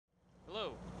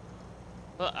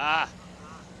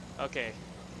Okay,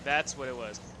 that's what it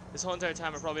was. This whole entire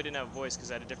time I probably didn't have a voice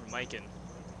because I had a different mic in.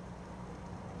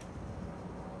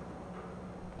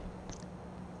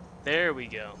 There we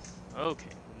go. Okay,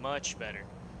 much better.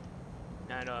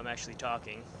 Now I know I'm actually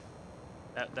talking.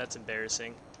 That's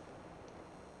embarrassing.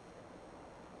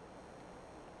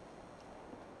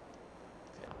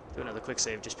 Okay, do another quick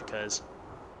save just because.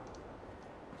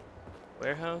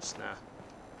 Warehouse? Nah.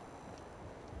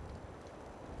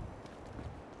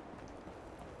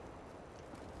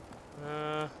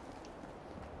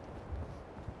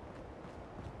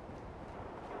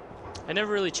 I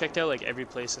never really checked out like every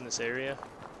place in this area.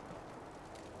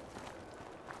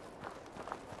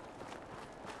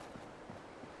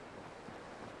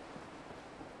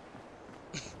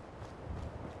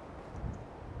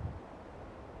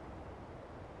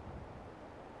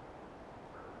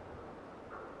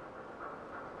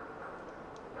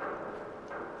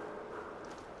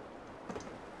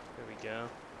 There we go.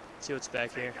 See what's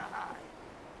back here.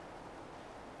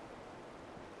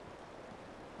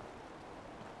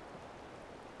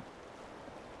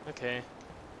 Okay.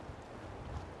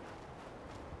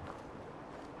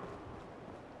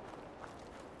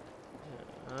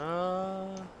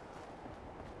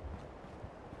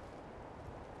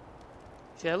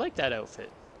 See, I like that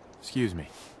outfit. Excuse me.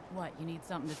 What, you need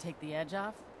something to take the edge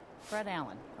off? Fred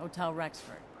Allen, Hotel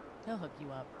Rexford. He'll hook you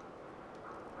up.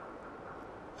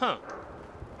 Huh.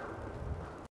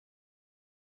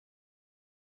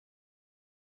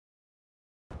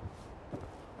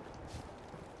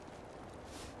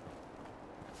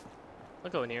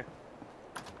 I'll go in here.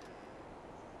 I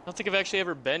don't think I've actually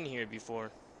ever been here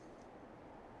before.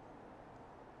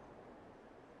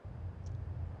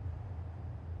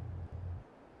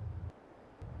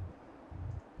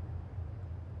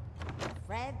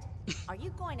 Fred, are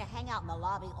you going to hang out in the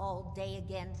lobby all day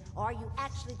again, or are you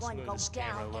actually going to go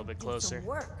down and do some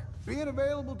work? Being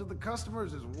available to the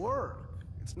customers is work.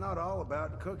 It's not all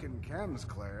about cooking chems,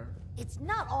 Claire. It's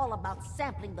not all about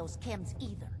sampling those chems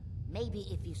either. Maybe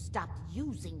if you stopped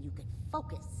using, you could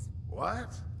focus.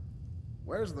 What?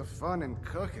 Where's the fun in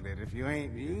cooking it if you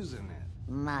ain't using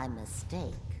it? My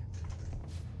mistake.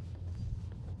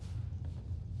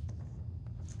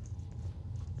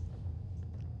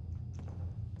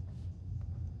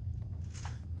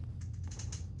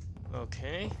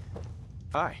 Okay.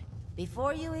 Hi.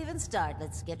 Before you even start,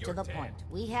 let's get to the point.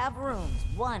 We have rooms.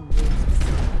 One room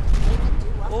specific. We can do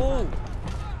up front.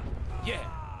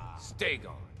 Yeah, stay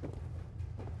gone.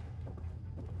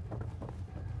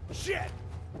 Shit!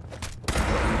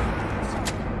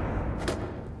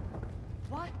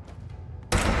 What?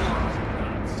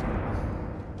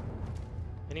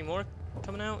 Any more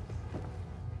coming out?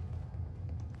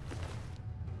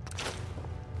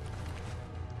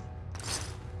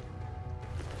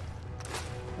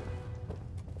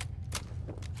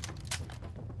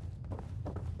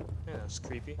 Yeah, that's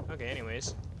creepy. Okay,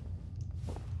 anyways.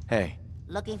 Hey.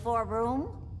 Looking for a room?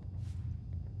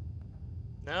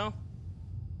 No?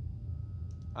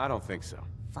 I don't think so.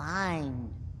 Fine.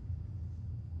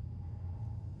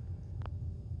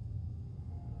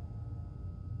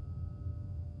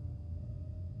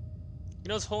 You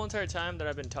know, this whole entire time that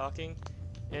I've been talking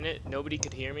in it, nobody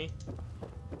could hear me.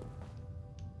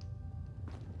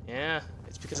 Yeah,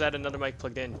 it's because I had another mic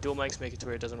plugged in. Dual mics make it to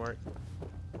where it doesn't work.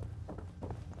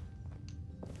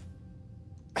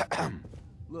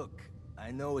 Look,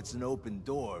 I know it's an open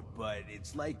door, but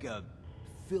it's like a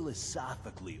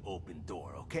philosophically open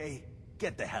door, okay?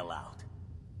 Get the hell out.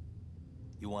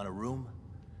 You want a room?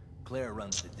 Claire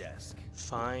runs the desk.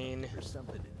 Fine. There's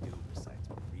something to do besides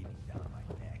breathing down my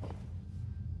neck.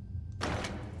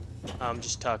 I'm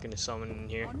just talking to someone in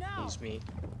here. Oh, no. He's me.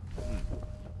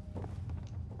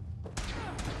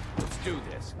 Let's do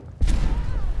this.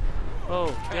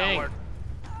 Oh, dang. Coward.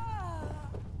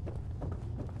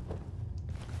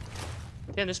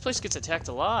 Damn, this place gets attacked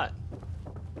a lot.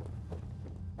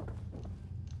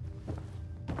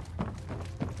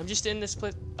 I'm just in this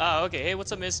place. Oh, okay. Hey,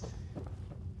 what's up, miss?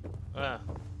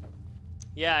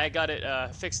 Yeah, I got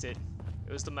it, fixed it.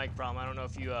 It was the mic problem. I don't know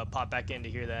if you popped back in to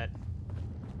hear that.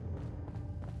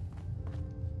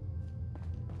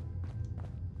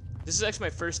 This is actually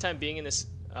my first time being in this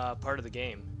part of the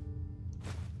game.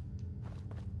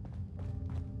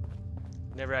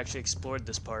 Never actually explored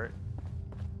this part.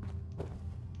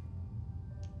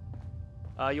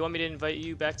 You want me to invite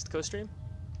you back to the co-stream?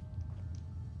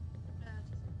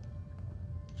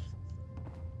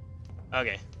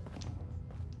 Okay.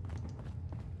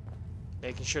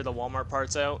 Making sure the Walmart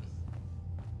part's out.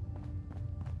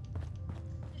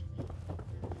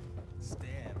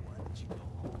 Stan, why don't you go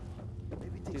home?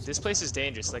 Maybe take Dude, this place is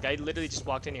dangerous. Like, I literally just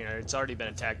walked in here and it's already been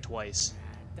attacked twice.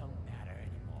 Don't matter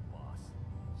anymore,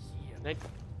 boss.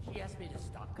 She asked me to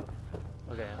stop coming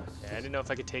around. Okay, I didn't know if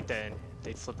I could take that and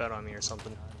they'd flip out on me or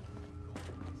something.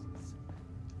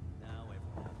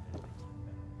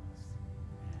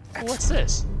 What's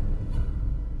this?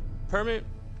 Permanent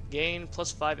gain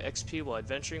plus 5 XP while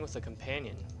adventuring with a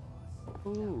companion.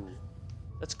 Ooh,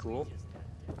 that's cool.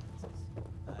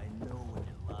 I know where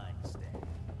your lines stand.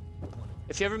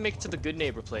 If you ever make it to the Good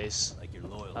Neighbor place, Like you're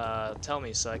loyal. tell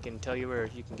me so I can tell you where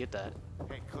you can get that.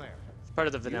 Hey, Claire. It's part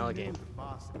of the vanilla You knew game. the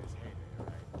boss in his heyday,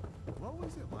 right? What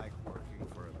was it like working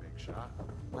for a big shot?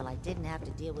 Well, I didn't have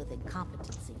to deal with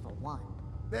incompetency for one.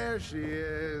 There she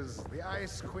is. The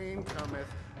Ice Queen cometh.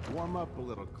 Warm up a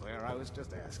little, Claire. I was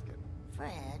just asking.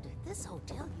 Fred, this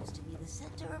hotel used to be the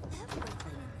center of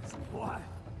everything in this neighborhood. What?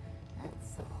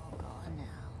 That's all gone now.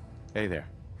 Hey there.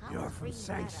 How You're would from we let a-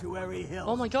 Sanctuary Hills.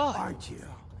 Oh my God. Aren't you?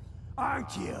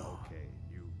 Aren't you? Okay,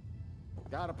 you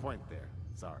got a point there.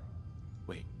 Sorry.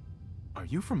 Wait, are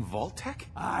you from Vault-Tech?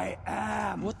 I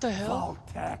am. What the hell?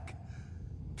 Vault-Tech.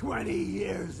 20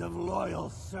 years of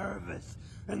loyal service,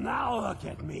 and now look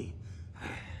at me.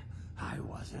 I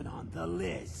wasn't on the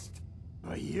list.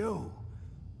 But you,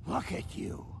 look at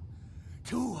you.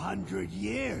 200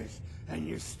 years, and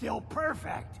you're still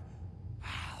perfect.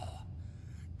 How?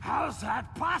 How's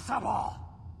that possible?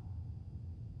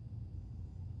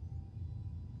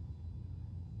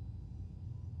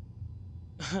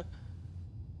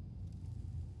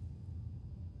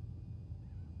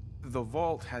 The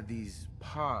Vault had these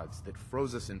pods that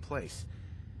froze us in place.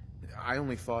 I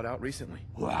only thawed out recently.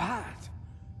 What?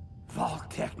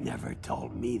 Vault-Tech never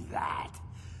told me that.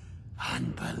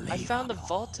 Unbelievable. I found the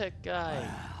Vault-Tech guy.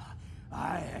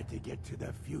 I had to get to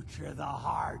the future the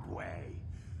hard way.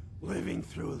 Living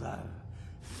through the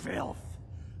filth,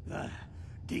 the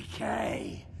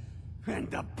decay, and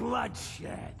the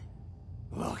bloodshed.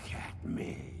 Look at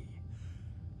me.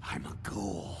 I'm a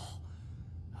ghoul.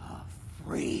 A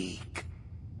freak.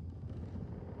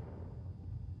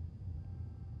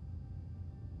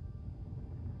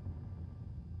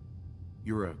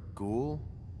 You're a ghoul?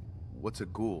 What's a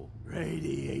ghoul?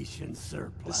 Radiation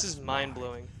surplus. This is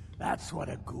mind-blowing. That's what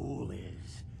a ghoul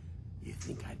is. You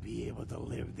think I'd be able to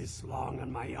live this long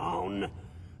on my own?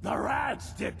 The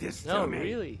rats did this No, to me.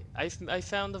 really. I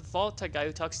found the Vault-Tech guy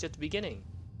who talks to you at the beginning.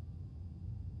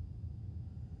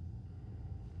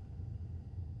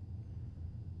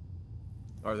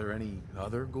 Are there any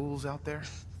other ghouls out there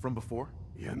from before?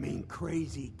 You mean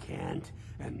crazy Kent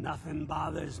and nothing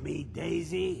bothers me,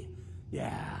 Daisy?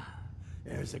 Yeah,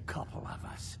 there's a couple of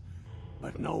us.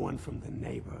 But no one from the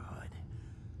neighborhood.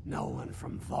 No one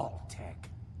from Vault-Tech.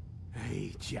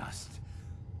 They just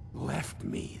left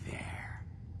me there.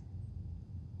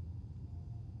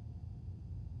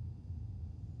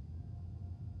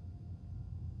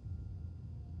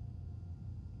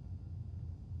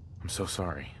 I'm so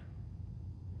sorry.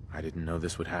 I didn't know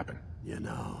this would happen. You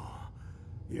know,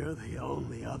 you're the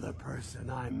only other person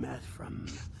I met from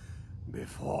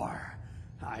before.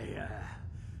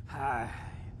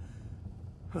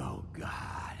 Oh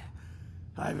God.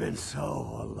 I've been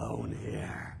so alone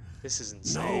here. This is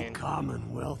insane. No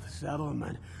Commonwealth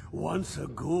settlement. Once a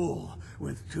ghoul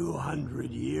with 200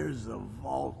 years of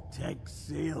Vault-Tech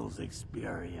sales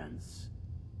experience.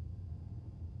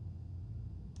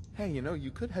 Hey, you know,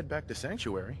 you could head back to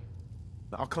Sanctuary.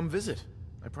 I'll come visit.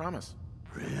 I promise.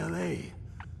 Really?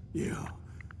 You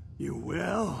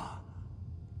will?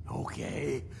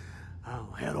 Okay.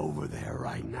 I'll head over there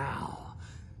right now.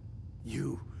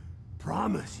 You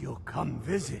promise you'll come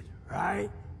visit, right?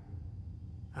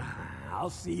 I'll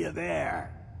see you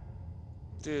there.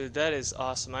 Dude, that is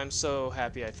awesome. I'm so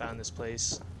happy I found this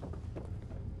place.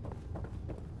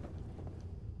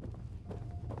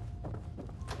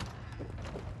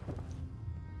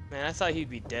 Man, I thought he'd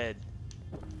be dead.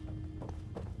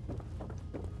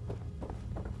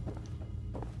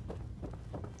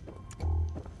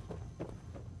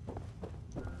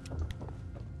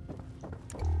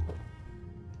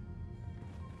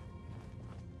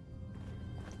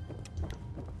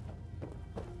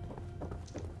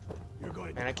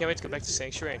 Man, I can't wait to go back to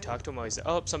Sanctuary and talk to him while he's there.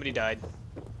 Oh, somebody died.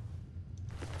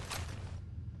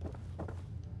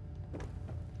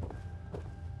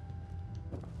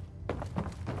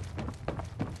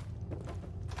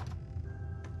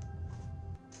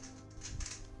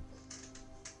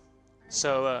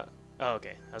 So, oh,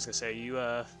 okay. I was gonna say, you,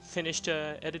 finished,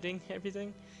 editing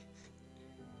everything?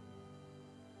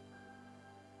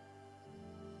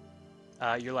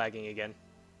 You're lagging again.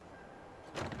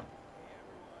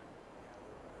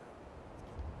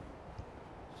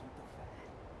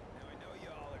 Now I know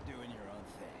y'all are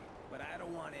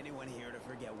want anyone here to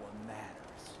forget what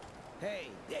matters. Hey,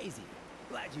 Daisy.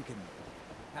 Glad you can...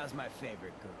 How's my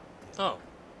favorite girl? Oh.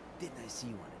 Didn't I see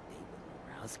you on a date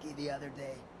with Morowski the other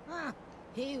day? Huh,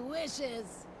 he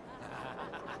wishes.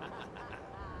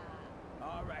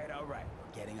 All right. We're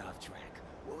getting off track.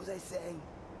 What was I saying?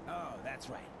 Oh, that's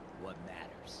right. What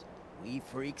matters. We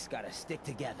freaks gotta stick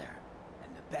together.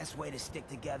 And the best way to stick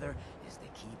together is to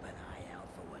keep an eye out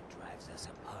for what drives us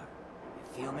apart.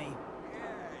 You feel me? Yeah,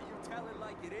 you tell it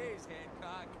like it is,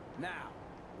 Hancock. Now,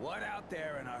 what out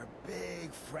there in our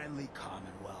big, friendly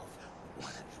Commonwealth would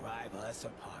want to drive us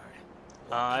apart?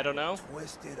 I don't know.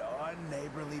 Twisted,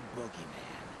 unneighborly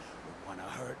boogeyman would want to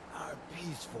hurt our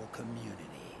peaceful community.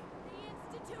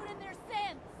 The Institute and their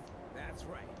sins. That's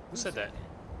right. Who said that?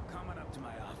 Coming up to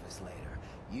my office later,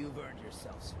 you've earned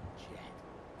yourself some jet.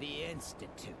 The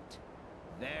Institute.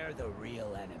 They're the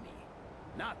real enemy.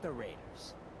 Not the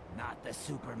Raiders. Not the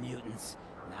super mutants.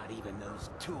 Not even those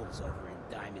tools over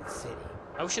in Diamond City.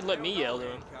 I wish you'd let me yell to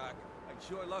him. Hancock, I'd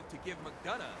sure love to give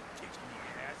McDonough a kick in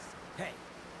the ass. Hey,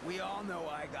 we all know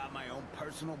I got my own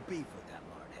personal beef with that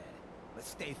marthead. Let's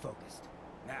stay focused.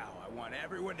 Now, I want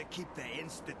everyone to keep the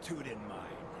Institute in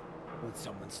mind. When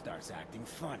someone starts acting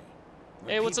funny.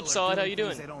 When Hey, what's up, people are Solid? How you things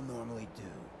doing? They don't normally do.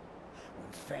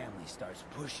 When family starts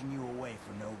pushing you away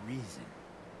for no reason.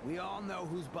 We all know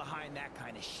who's behind that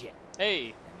kind of shit.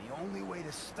 Hey. And the only way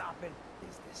to stop it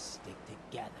is to stick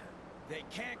together. They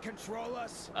can't control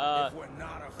us if we're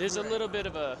not afraid. There's a little bit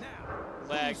of a Now,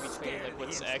 lag who's between scared like of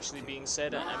what's the actually Institute? being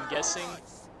said, I'm guessing,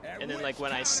 and then like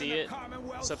when I see it.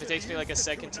 So if it takes me like a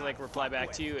second to like reply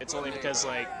back to you, it's only because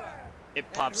like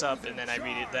it pops up and then I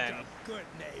read it then. Good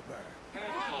neighbor.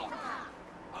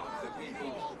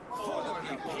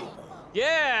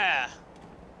 Yeah!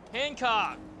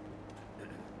 Hancock!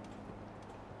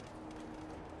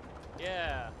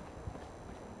 Yeah.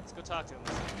 Let's go talk to him.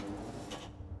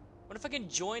 What if I can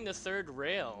join the third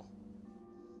rail?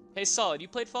 Hey, Solid, you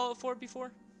played Fallout 4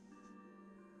 before?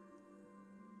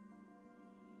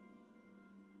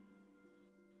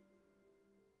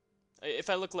 If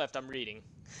I look left, I'm reading.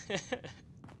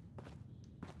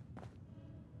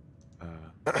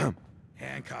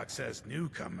 Hancock says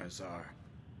newcomers are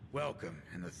welcome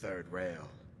in the third rail.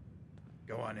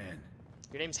 Go on in.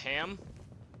 Your name's Ham?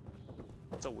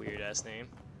 That's a weird-ass name.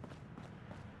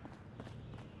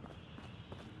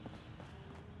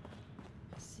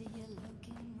 See you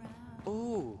looking round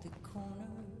Ooh. the corner.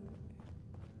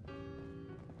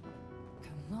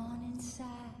 Come on inside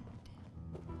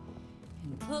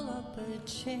and pull up a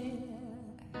chair.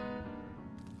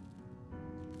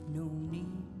 No need.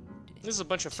 This is a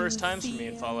bunch of first times for me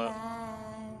in Fallout.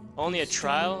 Only a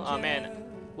trial? Oh man.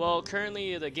 Well,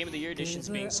 currently the Game of the Year edition is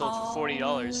being sold for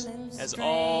 $40. Has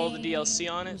all the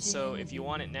DLC on it, so if you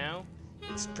want it now,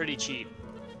 it's pretty cheap.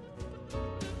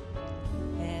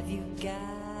 Have you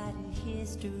got a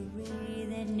history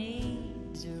that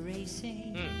needs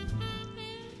erasing?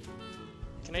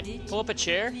 Can I pull up a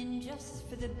chair? Just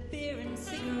for the beer and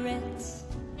cigarettes.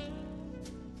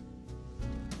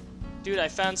 Dude, I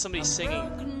found somebody singing.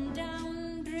 Broken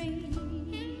down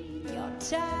dream. You're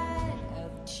tired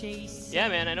of chasing. Yeah,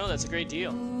 man, I know, that's a great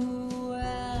deal. Ooh,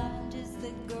 I'm just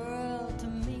the girl to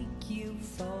make you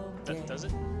forget. Does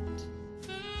it?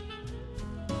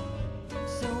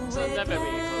 So It's not that bad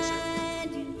when you get closer.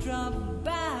 when you drop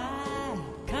by,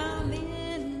 come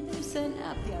in, loosen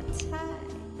up your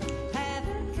tie, have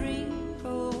a drink,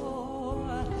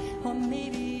 or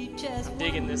maybe just I'm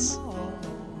digging this. more.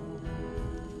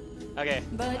 Okay,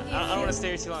 I don't want to stay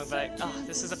here too long, but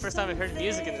this is the first time I've heard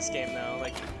music in this game, though.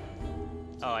 Like,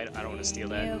 oh, I don't want to steal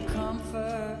that. Your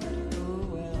comfort, oh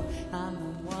well, I'm the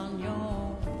one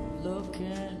you're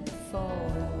looking for.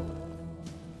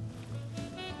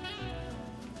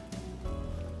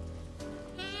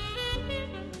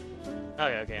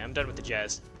 Okay, I'm done with the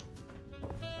jazz.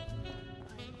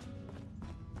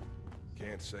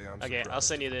 Can't say I'm Okay, I'll surprised.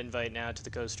 send you the invite now to the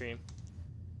co-stream.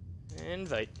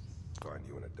 Invite. Find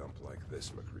you in a dump like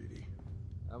this, McCready.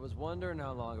 I was wondering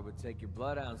how long it would take your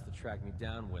bloodhounds to track me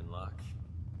down, Winlock.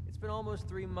 It's been almost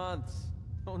 3 months.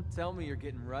 Don't tell me you're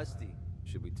getting rusty.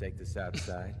 Should we take this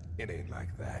outside? It ain't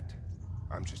like that.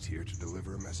 I'm just here to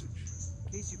deliver a message.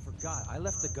 In case you forgot, I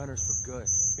left the Gunners for good.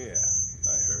 Yeah,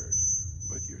 I heard.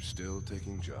 But you're still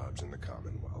taking jobs in the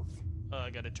Commonwealth.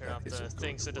 I gotta turn off the isn't thing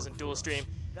going so it to doesn't work dual for stream.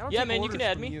 That'll Yeah, take man, you orders can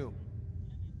add from me. you.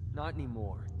 Not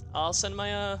anymore. I'll send my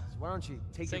So why don't you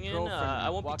take thing your in. girlfriend I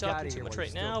and won't be walk talking outta too here much while right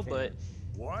you still now, can. but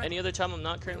What? any other time I'm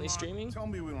not currently streaming, Tell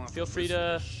me we don't have feel to free listen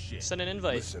to shit. send an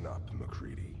invite. Listen up,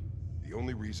 McCready. The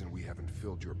only reason we haven't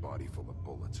filled your body full of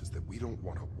bullets is that we don't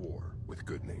want a war with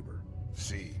Good Neighbor.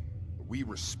 See, We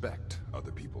respect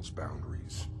other people's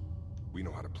boundaries. We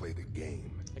know how to play the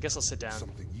game. I guess I'll sit down.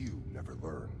 Something you never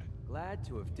learned. Glad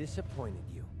to have disappointed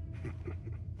you.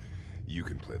 You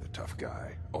can play the tough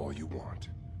guy all you want.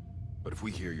 But if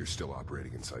we hear you're still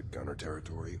operating inside gunner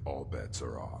territory, all bets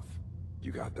are off.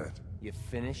 You got that? You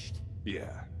finished?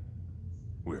 Yeah.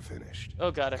 We're finished.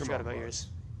 Oh god, I forgot about yours.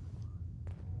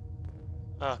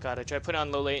 Oh god, I tried putting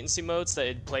on low latency mode so that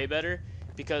it'd play better,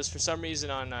 because for some reason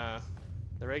on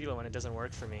the regular one it doesn't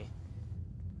work for me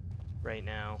right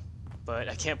now. But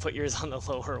I can't put yours on the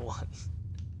lower one.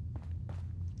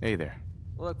 Hey there.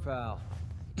 Look, pal.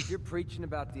 If you're preaching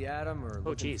about the atom or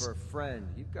looking for a friend,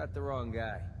 you've got the wrong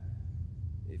guy.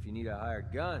 If you need a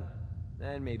hired gun,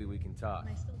 then maybe we can talk.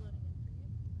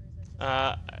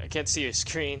 I can't see your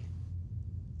screen.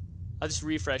 I'll just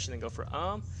refresh and then go for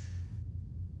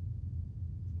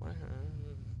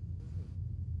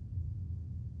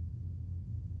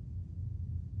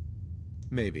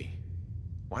Maybe.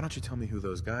 Why don't you tell me who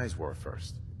those guys were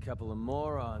first? A couple of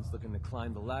morons looking to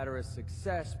climb the ladder of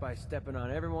success by stepping on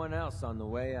everyone else on the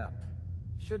way up.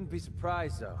 Shouldn't be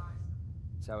surprised, though.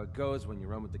 It's how it goes when you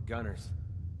run with the gunners.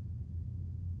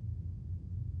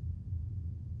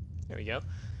 There we go.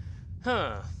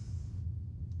 Huh.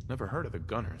 Never heard of the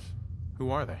Gunners.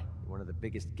 Who are they? One of the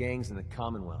biggest gangs in the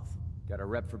Commonwealth. Got a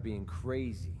rep for being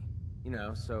crazy. You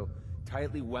know, so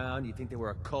tightly wound, you think they were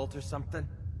a cult or something?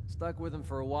 Stuck with them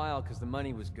for a while because the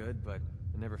money was good, but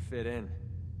it never fit in.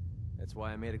 That's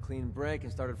why I made a clean break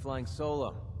and started flying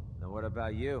solo. Now what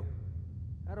about you?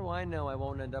 How do I know I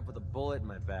won't end up with a bullet in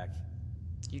my back?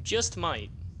 You just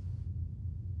might.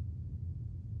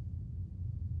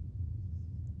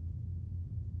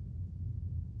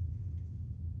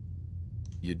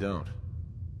 You don't.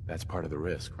 That's part of the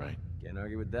risk, right? Can't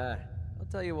argue with that. I'll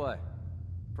tell you what.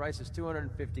 Price is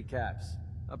 250 caps.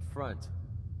 Up front.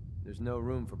 There's no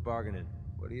room for bargaining.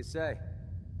 What do you say?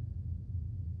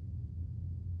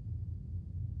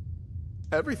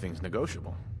 Everything's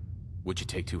negotiable. Would you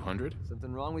take 200?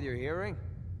 Something wrong with your hearing?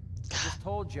 I just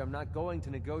told you I'm not going to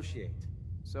negotiate.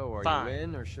 So, are Fine. you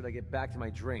in, or should I get back to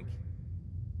my drink?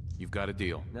 You've got a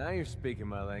deal. Now you're speaking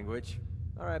my language.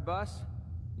 All right, boss.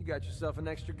 You got yourself an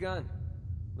extra gun.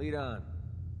 Lead on.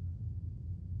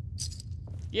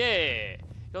 Yeah!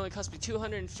 It only cost me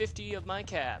 250 of my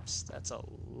caps. That's a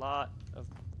lot of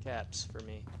caps for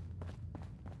me.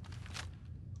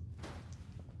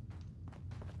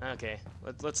 Okay,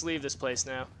 let's leave this place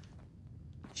now.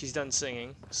 She's done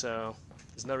singing, so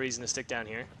there's no reason to stick down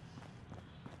here.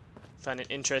 Find an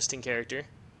interesting character.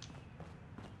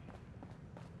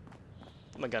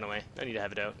 Put my gun away. I need to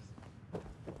have it out.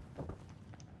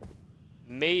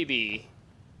 Maybe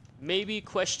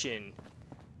question.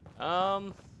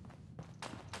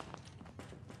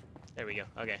 There we go.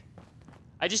 Okay.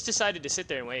 I just decided to sit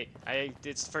there and wait.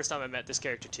 It's the first time I met this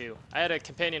character too. I had a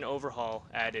companion overhaul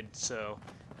added, so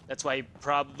that's why he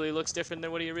probably looks different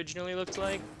than what he originally looked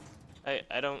like.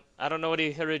 I don't know what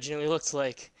he originally looked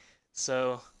like.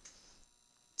 So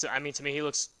I mean, to me he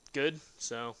looks good,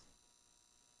 so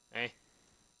hey.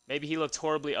 Maybe he looked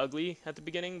horribly ugly at the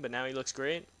beginning, but now he looks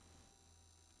great.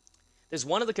 There's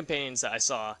one of the companions that I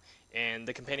saw and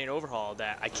the companion overhaul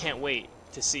that I can't wait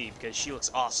to see because she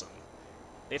looks awesome.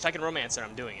 If I can romance her,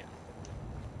 I'm doing it.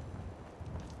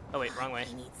 Oh wait, wrong way.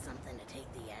 You need something to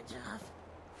take the edge off?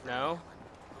 No.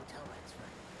 Hotel Rexford.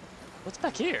 What's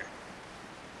back here?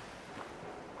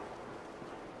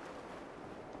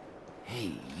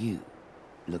 Hey, you.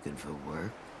 Looking for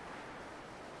work?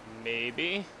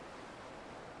 Maybe.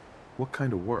 What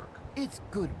kind of work? It's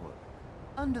good work.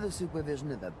 Under the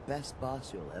supervision of the best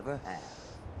boss you'll ever have.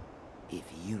 If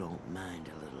you don't mind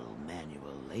a little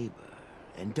manual labor,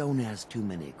 and don't ask too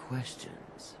many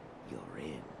questions, you're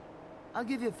in. I'll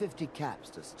give you 50 caps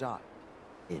to start.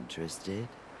 Interested?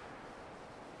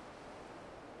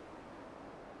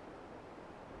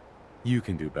 You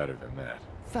can do better than that.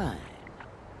 Fine.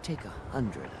 Take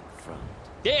 100 up front.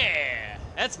 Yeah!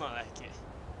 That's more like it.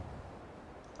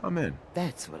 I'm in.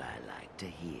 That's what I like to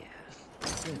hear.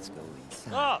 Let's go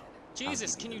inside. Oh!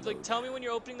 Jesus, can you, like, tell me when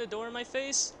you're opening the door in my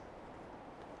face?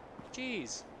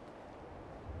 Jeez.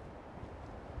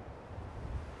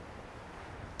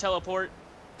 Teleport.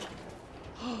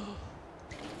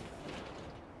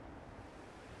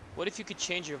 What if you could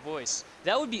change your voice?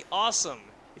 That would be awesome.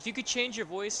 If you could change your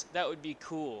voice, that would be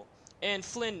cool. And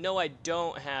Flynn, no, I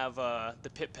don't have the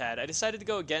pit pad. I decided to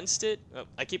go against it.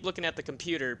 I keep looking at the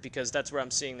computer because that's where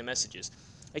I'm seeing the messages.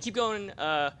 I keep going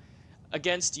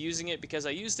against using it because I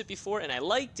used it before and I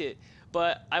liked it,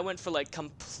 but I went for like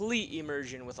complete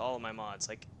immersion with all of my mods.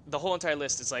 Like the whole entire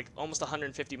list is like almost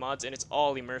 150 mods and it's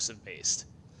all immersive based.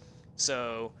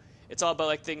 So It's all about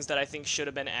like things that I think should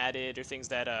have been added or things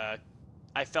that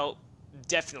I felt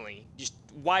definitely just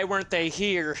why weren't they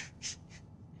here?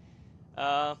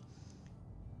 You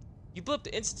blew up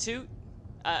the Institute.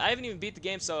 I haven't even beat the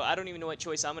game, so I don't even know what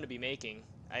choice I'm gonna be making.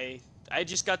 I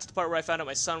just got to the part where I found out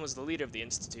my son was the leader of the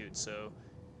Institute, so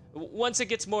once it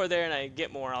gets more there and I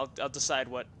get more, I'll decide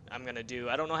what I'm gonna do.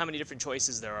 I don't know how many different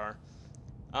choices there are.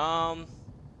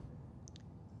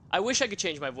 I wish I could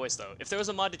change my voice, though. If there was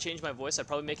a mod to change my voice, I'd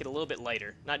probably make it a little bit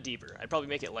lighter. Not deeper. I'd probably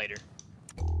make it lighter.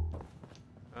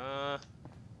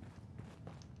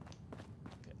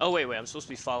 Oh, wait. I'm supposed to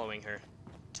be following her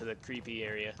to the creepy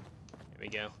area. There we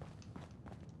go.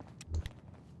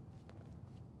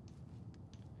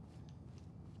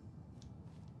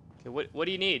 Okay, what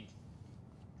do you need?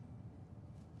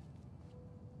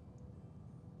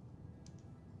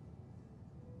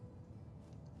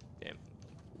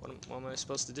 What am I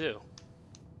supposed to do?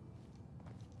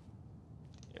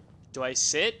 Do I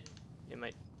sit? It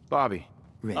might... Bobby.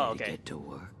 Ready oh, okay. to get to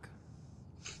work?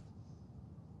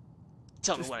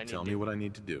 Tell me what I need to do. Tell me what I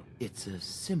need to do. It's a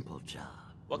simple job.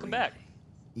 Welcome really. back.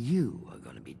 You are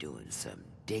going to be doing some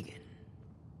digging.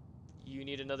 You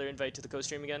need another invite to the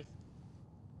co-stream again?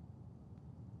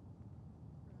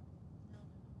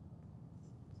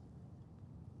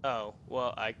 Oh,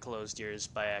 well, I closed yours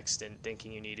by accident,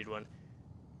 thinking you needed one.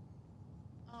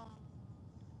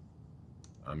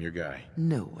 I'm your guy.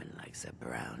 No one likes a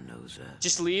brown noser.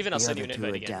 Just leave and I'll send you an The invite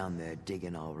other again. two are down there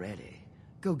digging already.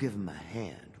 Go give them a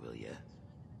hand, will you?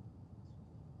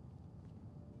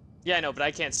 Yeah, I know, but I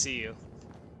can't see you.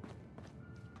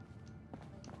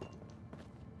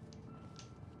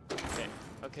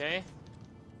 Okay.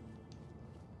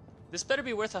 This better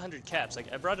be worth 100 caps.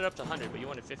 Like, I brought it up to 100, but you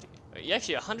wanted 50.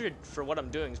 Actually, 100 for what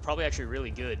I'm doing is probably actually really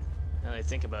good, now that I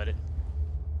think about it.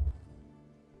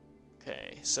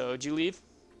 Okay, so did you leave?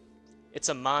 It's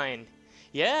a mine.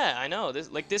 Yeah, I know.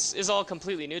 This is all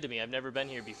completely new to me. I've never been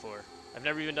here before. I've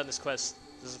never even done this quest.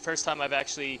 This is the first time I've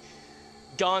actually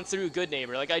gone through Good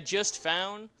Neighbor. Like, I just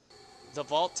found the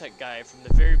Vault Tech guy from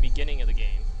the very beginning of the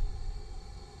game.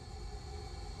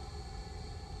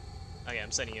 Okay,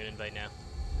 I'm sending you an invite now.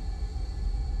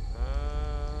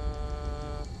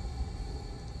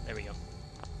 There we go.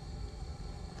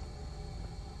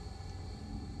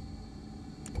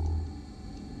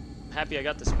 I'm happy I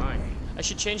got this mine. I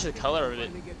should change the color of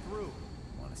it.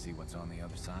 Want to see what's on the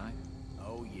other side?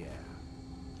 Oh yeah.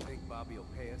 Think Bobby will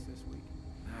pay us this week?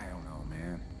 I don't know,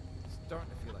 man. It's starting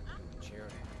to feel like we're doing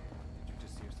charity. Did you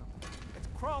just hear something? It's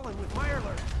crawling with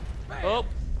Mirelurk. Oh.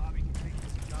 Bobby can take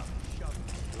this job and shove it.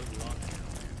 Good luck.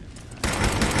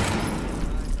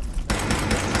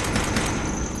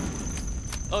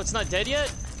 Oh, it's not dead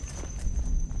yet?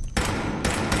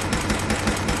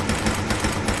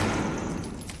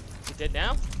 Is it dead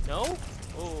now? No?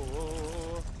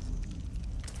 Oh.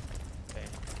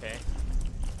 Okay.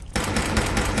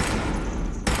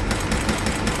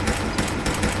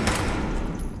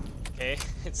 Okay,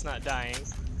 it's not dying.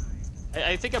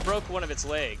 I think I broke one of its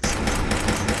legs.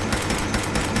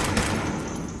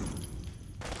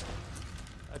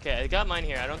 Okay, I got mine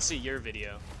here. I don't see your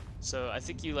video. So I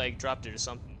think you like dropped it or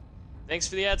something. Thanks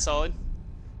for the ad, Solid.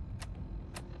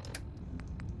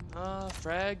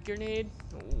 Frag grenade.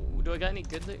 Ooh, do I got any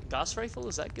good? Gauss rifle?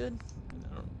 Is that good?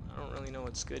 I don't really know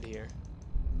what's good here.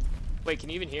 Wait, can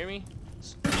you even hear me?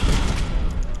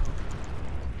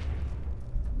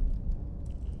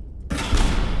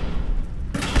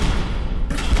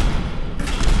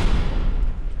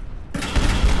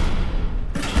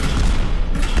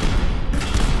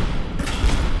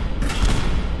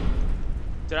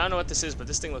 Dude, I don't know what this is, but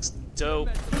this thing looks dope.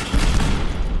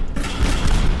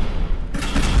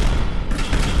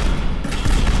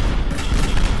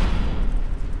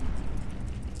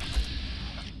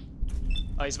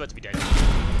 Oh, he's about to be dead.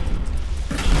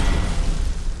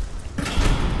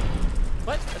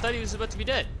 What? I thought he was about to be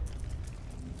dead.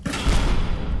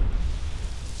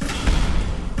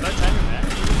 About time him back.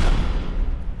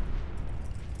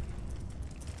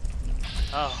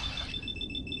 Oh.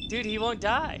 Dude, he won't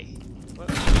die.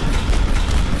 What?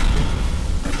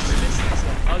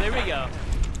 Oh, there we go.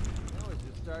 Oh, it's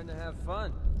just starting to have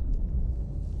fun.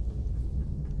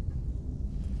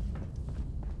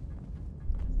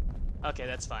 Okay,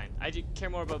 that's fine. I do care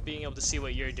more about being able to see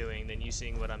what you're doing than you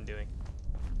seeing what I'm doing.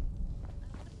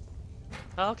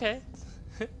 Oh, okay.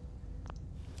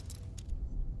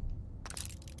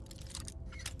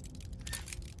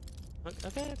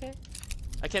 Okay.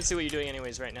 I can't see what you're doing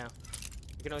anyways right now.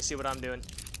 I can only see what I'm doing.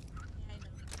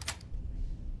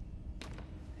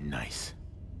 Nice.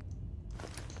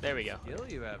 There we go. Skill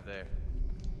you have there.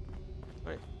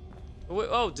 Wait.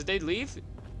 Oh, did they leave?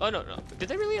 Oh, no, no. Did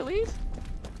they really leave?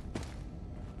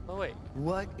 Oh, wait.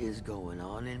 What is going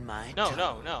on in my No,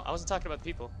 no, no. I wasn't talking about the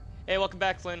people. Hey, welcome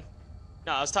back, Flynn.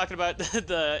 No, I was talking about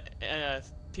the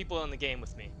people in the game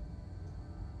with me.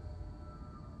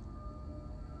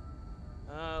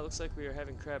 Looks like we are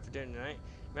having crab for dinner tonight.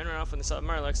 Men ran off when they saw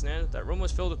Mirelurks, and that room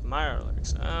was filled with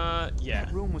Mirelurks. Yeah.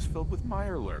 That room was filled with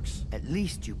Mirelurks. At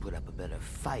least you put up a better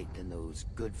fight than those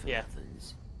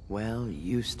good-for-nothings. Well,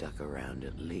 you stuck around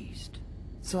at least.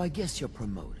 So I guess you're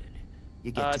promoted.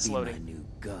 You get to be my new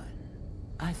gun.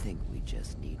 I think we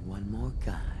just need one more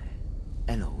guy.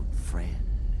 An old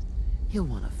friend. He'll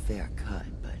want a fair cut,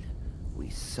 but we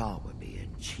saw where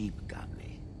being cheap got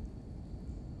me.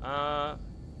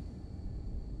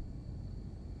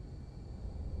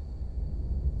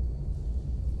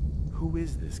 Who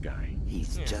is this guy?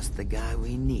 He's just the guy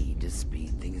we need to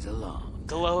speed things along.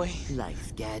 Glowing.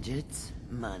 Likes gadgets,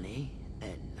 money,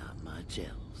 and not much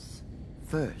else.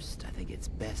 First, I think it's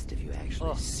best if you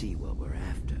actually see what we're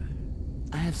after.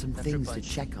 I have some things to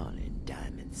check on in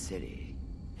Diamond City.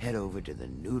 Head over to the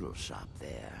noodle shop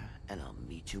there, and I'll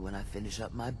meet you when I finish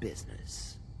up my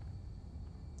business.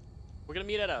 We're gonna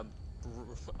meet at a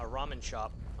ramen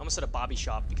shop. I almost said a Bobby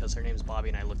shop because her name's Bobby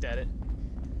and I looked at it.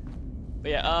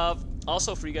 But yeah,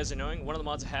 also for you guys knowing, one of the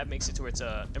mods I have makes it to where it's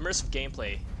immersive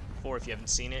gameplay. Or if you haven't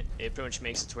seen it, it pretty much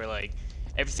makes it to where like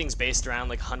everything's based around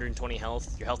like 120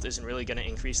 health. Your health isn't really gonna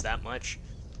increase that much,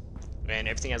 and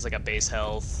everything has like a base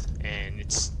health. And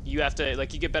it's you have to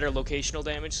like you get better locational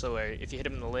damage. So if you hit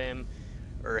him in the limb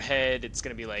or head, it's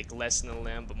gonna be like less in the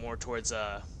limb, but more towards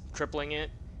crippling it.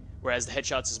 Whereas the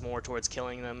headshots is more towards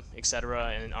killing them, etc.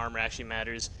 And armor actually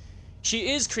matters.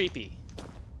 She is creepy.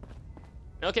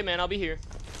 Okay, man, I'll be here.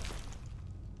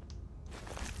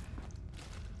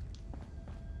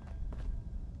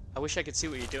 I wish I could see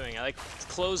what you're doing. I like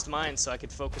closed mine so I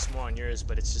could focus more on yours,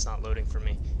 but it's just not loading for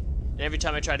me. And every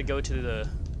time I try to go to the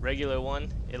regular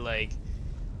one, it like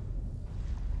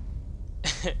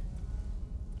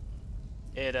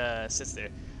it sits there.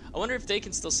 I wonder if they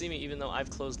can still see me even though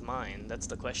I've closed mine. That's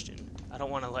the question. I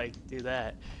don't want to like do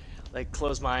that, like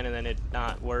close mine and then it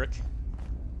not work.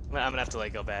 I'm gonna have to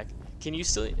like go back. Can you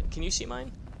see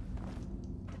mine?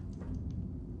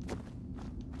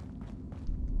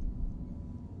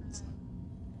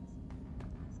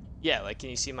 Yeah, like, can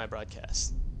you see my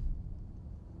broadcast?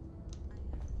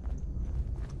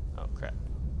 Oh, crap.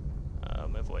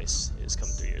 My voice is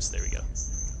coming through yours. There we go.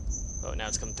 Oh, now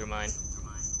it's coming through mine.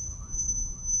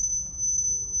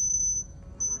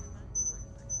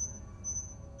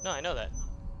 No, I know that.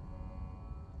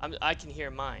 I can hear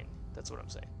mine. That's what I'm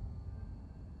saying.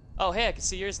 Oh, hey, I can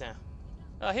see yours now.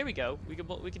 Oh, here we go. We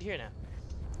could hear now.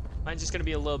 Mine's just gonna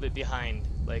be a little bit behind.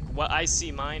 Like what I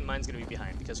see mine's gonna be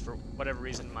behind because for whatever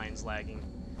reason mine's lagging,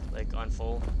 like on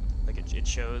full, like it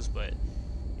shows. But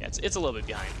yeah, it's a little bit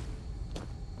behind.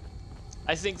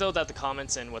 I think though that the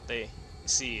comments and what they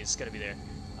see is gonna be there.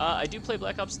 I do play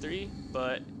Black Ops 3,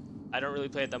 but I don't really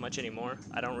play it that much anymore.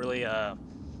 I don't really I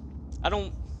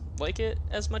don't like it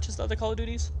as much as the other Call of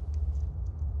Duties.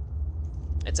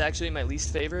 It's actually my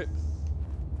least favorite.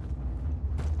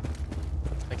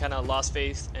 I kind of lost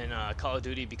faith in Call of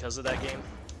Duty because of that game.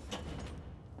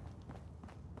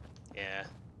 Yeah.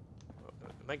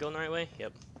 Am I going the right way?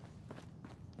 Yep.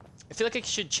 I feel like I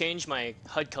should change my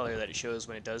HUD color that it shows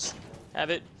when it does have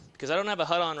it, because I don't have a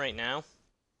HUD on right now,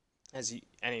 as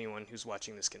anyone who's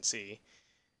watching this can see.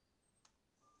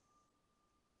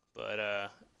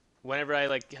 But whenever I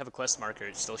like have a quest marker,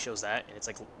 it still shows that, and it's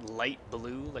like light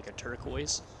blue, like a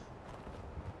turquoise.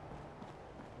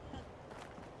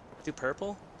 Do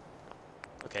purple?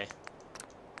 Okay.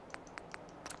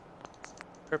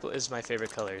 Purple is my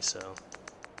favorite color, so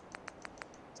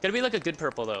it's gotta be like a good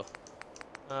purple though.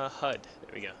 HUD.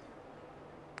 There we go.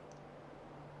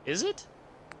 Is it?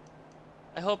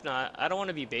 I hope not. I don't want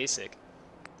to be basic.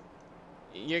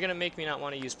 You're gonna make me not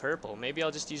want to use purple. Maybe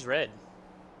I'll just use red.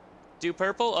 Do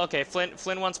purple? Okay,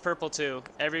 Flynn wants purple too.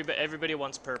 Everybody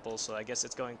wants purple, so I guess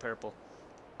it's going purple.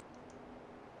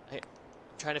 I'm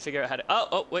trying to figure out how to...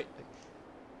 Oh, wait.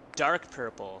 Dark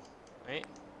purple, right?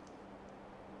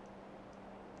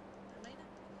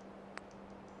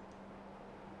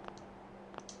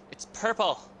 It's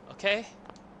purple, okay? You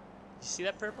see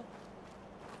that purple?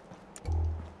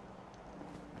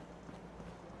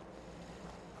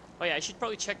 Oh yeah, I should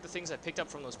probably check the things I picked up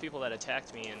from those people that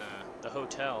attacked me in the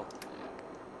hotel.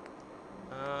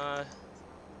 I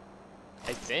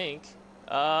think.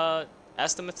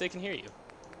 Ask them if they can hear you.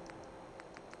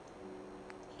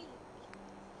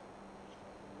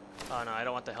 Oh no, I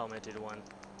don't want the helmeted one.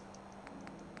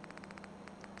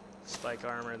 Spike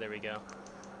armor, there we go.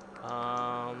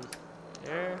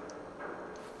 There.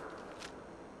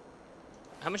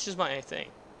 How much is my thing?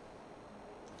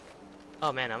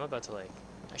 Oh man, I'm about to like.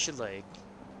 I should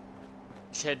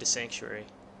head to Sanctuary.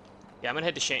 Yeah, I'm gonna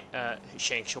head to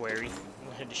Sanctuary. I'm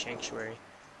gonna head to Sanctuary.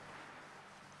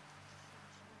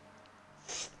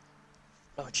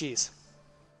 Oh jeez.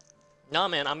 Nah,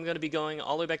 man, I'm gonna be going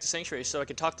all the way back to Sanctuary so I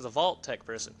can talk to the Vault Tech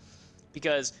person,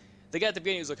 because the guy at the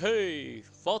beginning was like, "Hey,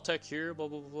 Vault Tech here, blah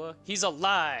blah blah blah. He's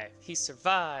alive. He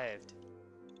survived."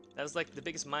 That was like the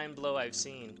biggest mind blow I've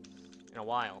seen in a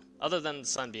while, other than the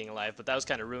sun being alive. But that was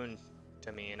kind of ruined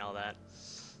to me and all that.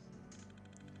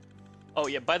 Oh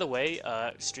yeah, by the way,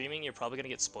 streaming, you're probably gonna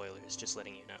get spoilers. Just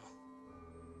letting you know.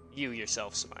 You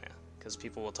yourself, Samaya, because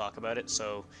people will talk about it.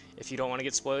 So if you don't want to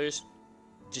get spoilers,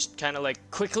 just kind of like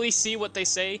quickly see what they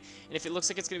say, and if it looks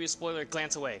like it's gonna be a spoiler,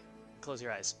 glance away, close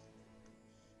your eyes.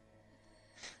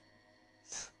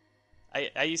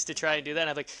 I used to try and do that, and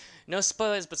I'm like, no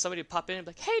spoilers, but somebody would pop in and be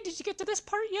like, hey, did you get to this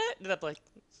part yet? And I'm like,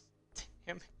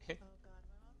 damn it.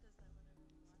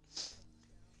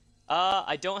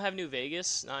 I don't have New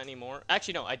Vegas, not anymore.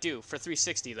 Actually, no, I do, for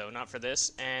 360 though, not for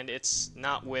this, and it's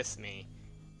not with me.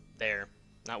 There,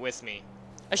 not with me.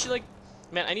 I should like,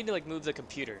 man, I need to like move the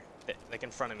computer like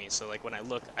in front of me, so like when I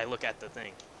look at the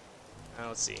thing.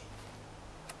 Let's see.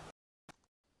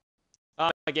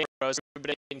 Game bros,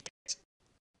 everybody